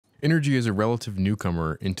Innergie is a relative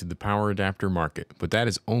newcomer into the power adapter market, but that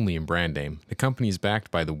is only in brand name. The company is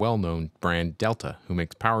backed by the well-known brand Delta, who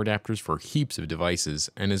makes power adapters for heaps of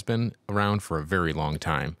devices and has been around for a very long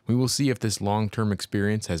time. We will see if this long-term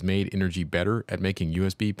experience has made Innergie better at making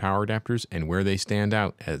USB power adapters and where they stand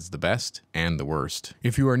out as the best and the worst.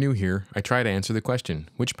 If you are new here, I try to answer the question,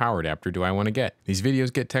 which power adapter do I want to get? These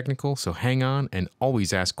videos get technical, so hang on and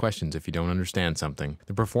always ask questions if you don't understand something.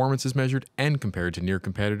 The performance is measured and compared to near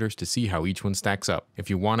competitors to see how each one stacks up. If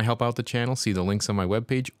you want to help out the channel, see the links on my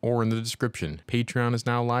webpage or in the description. Patreon is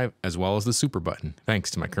now live, as well as the super button,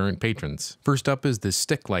 thanks to my current patrons. First up is the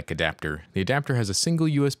stick-like adapter. The adapter has a single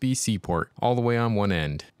USB-C port all the way on one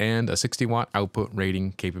end and a 60-watt output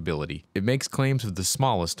rating capability. It makes claims of the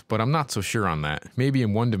smallest, but I'm not so sure on that. Maybe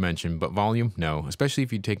in one dimension, but volume, no, especially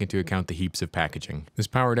if you take into account the heaps of packaging. This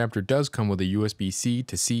power adapter does come with a USB-C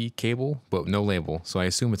to C cable, but no label, so I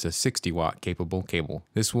assume it's a 60-watt capable cable.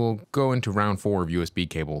 This will go into round 4 of USB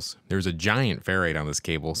cables. There's a giant ferrite on this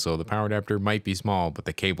cable, so the power adapter might be small, but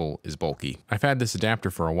the cable is bulky. I've had this adapter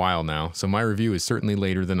for a while now, so my review is certainly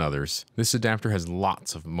later than others. This adapter has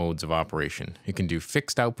lots of modes of operation. It can do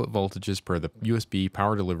fixed output voltages per the USB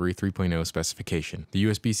Power Delivery 3.0 specification. The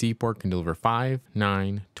USB-C port can deliver 5,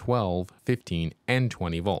 9, 12, 15, and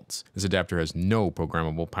 20 volts. This adapter has no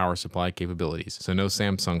programmable power supply capabilities, so no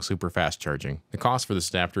Samsung super fast charging. The cost for this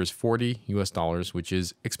adapter is $40 US, which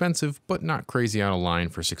is expensive, but not crazy out of line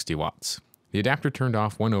for 60 watts. The adapter turned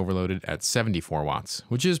off when overloaded at 74 watts,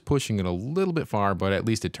 which is pushing it a little bit far, but at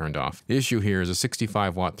least it turned off. The issue here is a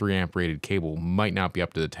 65 watt 3 amp rated cable might not be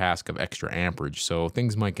up to the task of extra amperage, so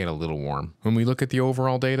things might get a little warm. When we look at the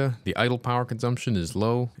overall data, the idle power consumption is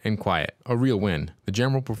low and quiet, a real win. The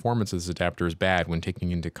general performance of this adapter is bad when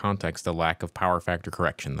taking into context the lack of power factor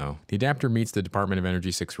correction though. The adapter meets the Department of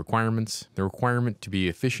Energy 6 requirements, the requirement to be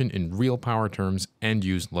efficient in real power terms and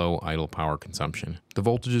use low idle power consumption. The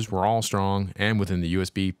voltages were all strong and within the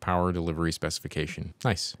USB power delivery specification.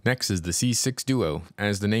 Nice. Next is the C6 Duo.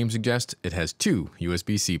 As the name suggests, it has 2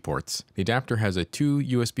 USB-C ports. The adapter has a 2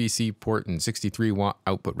 USB-C port and 63 watt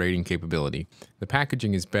output rating capability. The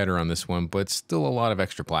packaging is better on this one, but still a lot of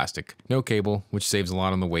extra plastic. No cable, which saves a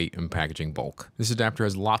lot on the weight and packaging bulk. This adapter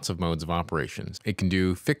has lots of modes of operations. It can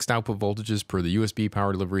do fixed output voltages per the USB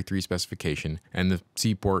Power Delivery 3 specification, and the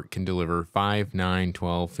C port can deliver 5, 9,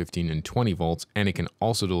 12, 15, and 20 volts, and it can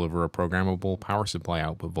also deliver a programmable power supply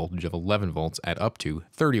output voltage of 11 volts at up to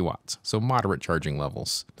 30 watts, so moderate charging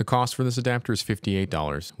levels. The cost for this adapter is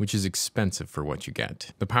 $58, which is expensive for what you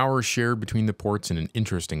get. The power is shared between the ports in an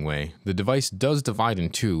interesting way. The device does divide in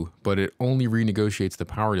 2, but it only renegotiates the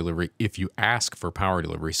power delivery if you ask for power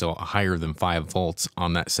delivery, so higher than 5 volts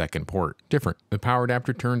on that second port. Different. The power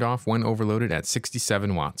adapter turned off when overloaded at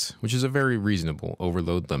 67 watts, which is a very reasonable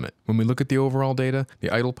overload limit. When we look at the overall data,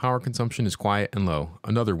 the idle power consumption is quiet and low,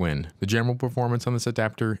 another win. The general performance on this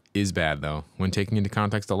adapter is bad though. When taking into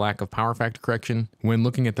context the lack of power factor correction, when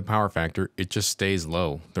looking at the power factor, it just stays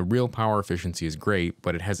low. The real power efficiency is great,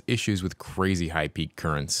 but it has issues with crazy high peak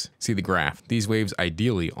currents. See the graph. These waves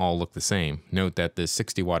ideally all look the same. Note that this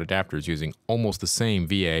 60 watt adapter is using almost the same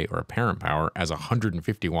VA or apparent power as a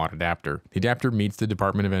 150 watt adapter. The adapter meets the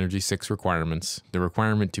Department of Energy 6 requirements, the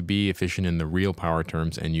requirement to be efficient in the real power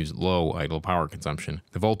terms and use low idle power consumption.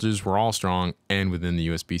 The voltages were all strong and within the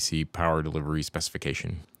USB-C power delivery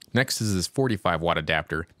specification. Next is this 45 watt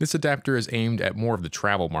adapter. This adapter is aimed at more of the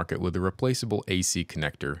travel market with a replaceable AC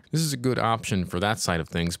connector. This is a good option for that side of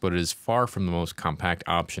things, but it is far from the most compact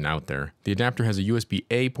option out there. The adapter has a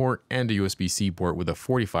USB-A port and a USB-C port with a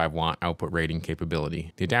 45 watt output rating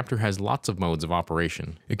capability. The adapter has lots of modes of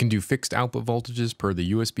operation. It can do fixed output voltages per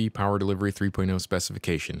the USB Power Delivery 3.0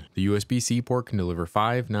 specification. The USB-C port can deliver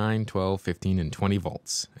 5, 9, 12, 15, and 20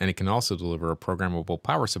 volts, and it can also deliver a programmable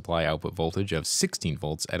power supply output voltage of 16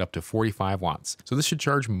 volts at up to 45 watts. So this should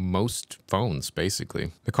charge most phones,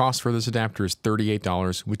 basically. The cost for this adapter is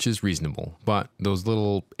 $38, which is reasonable, but those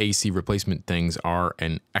little AC replacement things are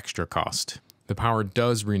an extra cost. The power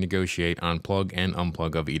does renegotiate on plug and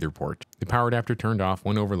unplug of either port. The power adapter turned off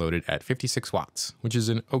when overloaded at 56 watts, which is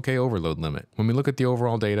an okay overload limit. When we look at the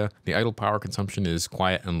overall data, the idle power consumption is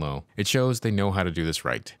quiet and low. It shows they know how to do this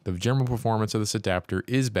right. The general performance of this adapter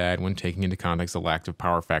is bad when taking into context the lack of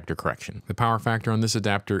power factor correction. The power factor on this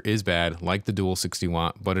adapter is bad, like the dual 60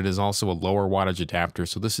 watt, but it is also a lower wattage adapter,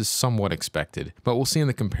 so this is somewhat expected. But we'll see in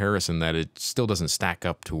the comparison that it still doesn't stack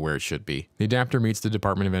up to where it should be. The adapter meets the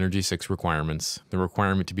Department of Energy 6 requirements, the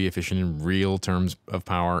requirement to be efficient in real terms of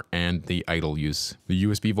power, and the idle use. The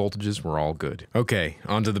USB voltages were all good. Okay,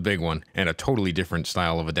 on to the big one, and a totally different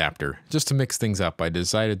style of adapter. Just to mix things up, I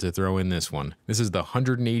decided to throw in this one. This is the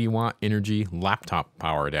 180 watt Innergie laptop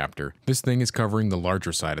power adapter. This thing is covering the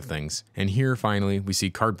larger side of things, and here finally we see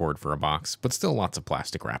cardboard for a box, but still lots of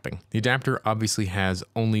plastic wrapping. The adapter obviously has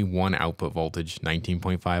only one output voltage,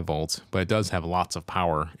 19.5 volts, but it does have lots of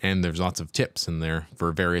power, and there's lots of tips in there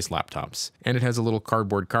for various laptops. And it has a little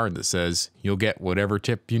cardboard card that says, "You'll get whatever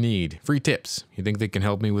tip you need. Free tips. You think they can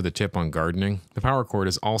help me with a tip on gardening?" The power cord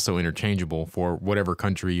is also interchangeable for whatever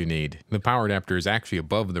country you need. The power adapter is actually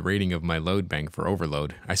above the rating of my load bank for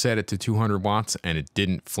overload. I set it to 200 watts and it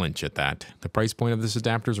didn't flinch at that. The price point of this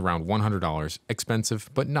adapter is around $100. Expensive,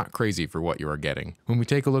 but not crazy for what you are getting. When we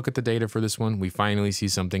take a look at the data for this one, we finally see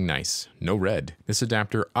something nice. No red. This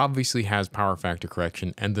adapter obviously has power factor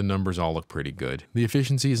correction and the numbers all look pretty good. The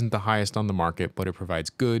efficiency isn't the highest on the market, but it provides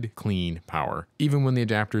good, clean power. Even when the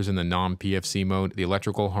adapter is in the non-PFC mode, the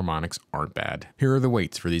electrical harmonics aren't bad. Here are the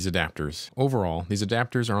weights for these adapters. Overall, these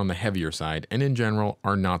adapters are on the heavier side and in general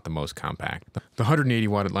are not the most compact. The 180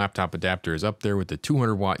 watt laptop adapter is up there with the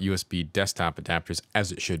 200 watt USB desktop adapters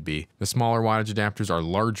as it should be. The smaller wattage adapters are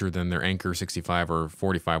larger than their Anker 65 or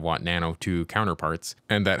 45 watt Nano 2 counterparts,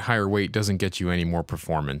 and that higher weight doesn't get you any more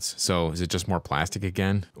performance. So is it just more plastic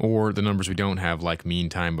again? Or the numbers we don't have, like mean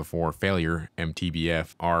time before failure,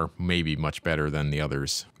 MTBF, are maybe much better than the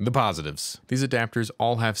others. The positives. These adapters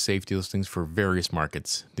all have safety listings for various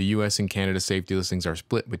markets. The US and Canada safety listings are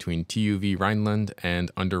split between TÜV Rheinland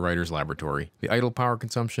and Underwriters Laboratory. The idle power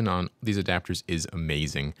consumption on these adapters is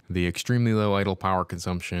amazing. The extremely low idle power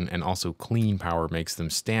consumption and also clean power makes them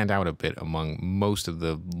stand out a bit among most of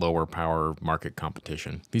the lower power market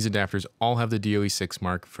competition. These adapters all have the DOE 6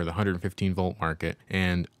 mark for the 115 volt market,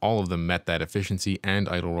 and all of them met that efficiency and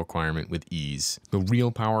idle requirement with ease. The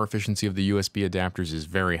real power efficiency of the USB adapters is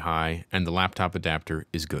very high, and the laptop adapter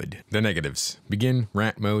is good. The negatives. Begin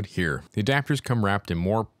rant mode here. The adapters come wrapped in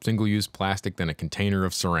more single-use plastic than a container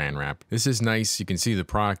of saran wrap. This is nice, you can see the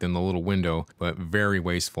product in the little window, but very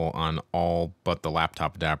wasteful on all but the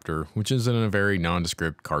laptop adapter, which is in a very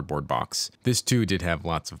nondescript cardboard box. This too did have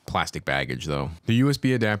lots of plastic baggage though. The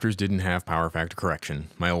USB adapters didn't have power factor correction,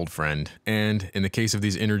 my old friend. And in the case of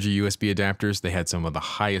these Innergie USB adapters, they had some of the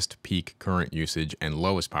highest peak current usage and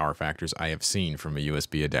lowest power factors I have seen from a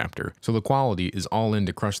USB adapter. So the quality is all in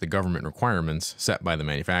to crush the government requirements set by the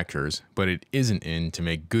manufacturers, but it isn't in to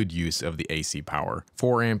make good use of the AC power.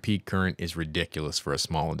 4 amp peak current is ridiculous for a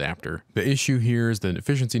small adapter. The issue here is that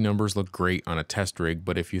efficiency numbers look great on a test rig,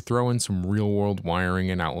 but if you throw in some real world wiring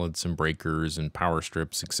and outlets and breakers and power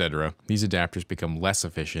strips, etc., these adapters become less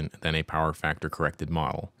efficient than a power factor corrected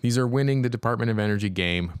model. These are winning the Department of Energy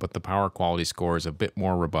game, but the power quality score is a bit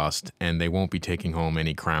more robust and they won't be taking home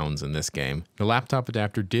any crowns in this game. The laptop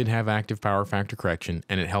adapter did have active power factor correction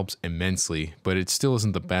and it helps immensely, but it still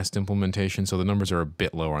isn't the best implementation, so the numbers are a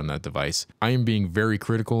bit lower on that device. I am being very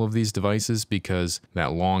critical of these devices because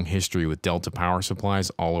that long history with Delta power supplies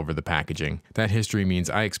all over the packaging. That history means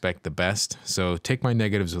I expect the best, so take my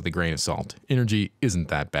negatives with a grain of salt. Innergie isn't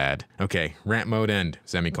that bad. Okay, rant mode end,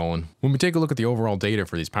 semicolon. When we take a look at the overall data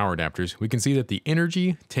for these power adapters, we can see that the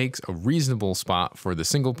Innergie takes a reasonable spot for the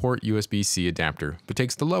single port USB-C adapter, but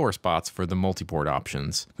takes the lower spots for the multi-port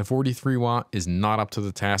options. The 43 watt is not up to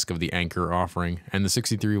the task of the Anker offering, and the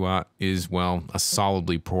 63 watt is, well, a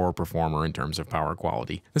solidly poor performer in terms of power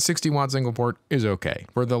quality. The 60 watt single port is okay.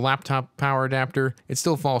 For the laptop power adapter, it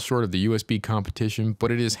still falls short of the USB competition,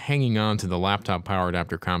 but it is hanging on to the laptop power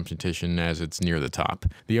adapter competition as it's near the top.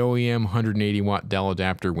 The OEM 180 watt Dell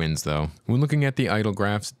adapter wins though. When looking at the idle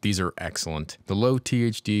graphs, these are excellent. The low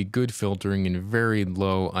THD, good filtering, and very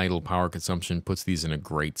low idle power consumption puts these in a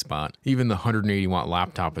great spot. Even the 180 watt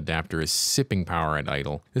laptop adapter is sipping power at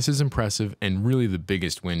idle. This is impressive and really the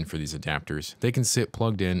biggest win for these adapters. They can sit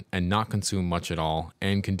plugged in and not consume much at all,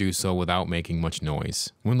 and can do so without making much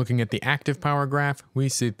noise. When looking at the active power graph, we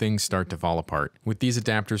see things start to fall apart, with these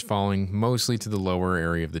adapters falling mostly to the lower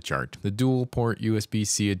area of the chart. The dual port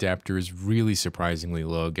USB-C adapter is really surprisingly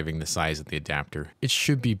low given the size of the adapter. It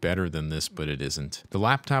should be better than this, but it isn't. The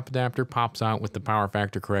laptop adapter pops out with the power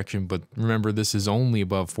factor correction, but remember this is only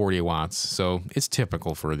above 40 watts, so it's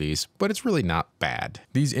typical for these, but it's really not bad.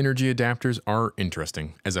 These Innergie adapters are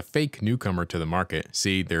interesting. As a fake newcomer to the market,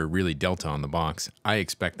 see they're really Delta on the box, I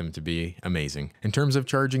expect them to be amazing. In terms of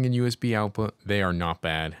charging and USB output, they are not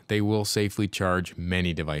bad. They will safely charge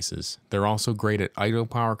many devices. They're also great at idle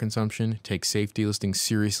power consumption, take safety listings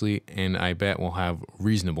seriously, and I bet will have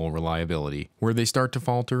reasonable reliability. Where they start to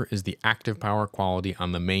falter is the active power quality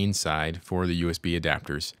on the main side for the USB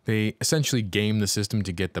adapters. They essentially game the system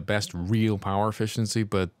to get the best real power efficiency efficiency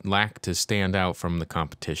but lack to stand out from the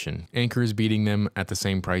competition. Anker is beating them at the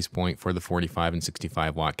same price point for the 45 and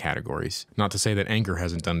 65 watt categories. Not to say that Anker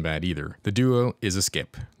hasn't done bad either. The Duo is a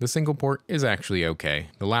skip. The single port is actually okay.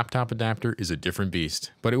 The laptop adapter is a different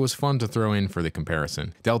beast, but it was fun to throw in for the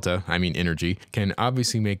comparison. Innergie, can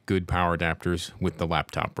obviously make good power adapters with the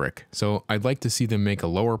laptop brick, so I'd like to see them make a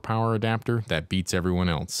lower power adapter that beats everyone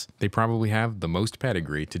else. They probably have the most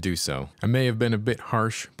pedigree to do so. I may have been a bit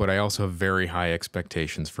harsh, but I also have very high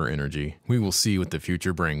expectations for Innergie. We will see what the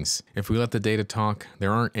future brings. If we let the data talk,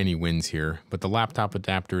 there aren't any wins here, but the laptop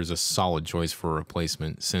adapter is a solid choice for a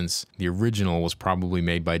replacement since the original was probably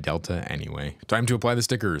made by Delta anyway. Time to apply the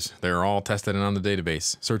stickers. They're all tested and on the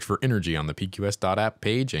database. Search for Innergie on the pqs.app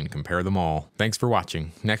page and compare them all. Thanks for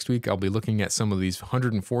watching. Next week I'll be looking at some of these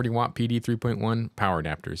 140 watt PD 3.1 power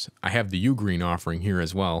adapters. I have the Ugreen offering here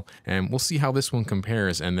as well, and we'll see how this one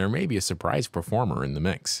compares, and there may be a surprise performer in the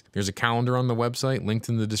mix. There's a calendar on the website linked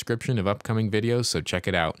in the description of upcoming videos, so check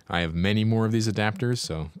it out. I have many more of these adapters,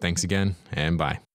 so thanks again, and bye.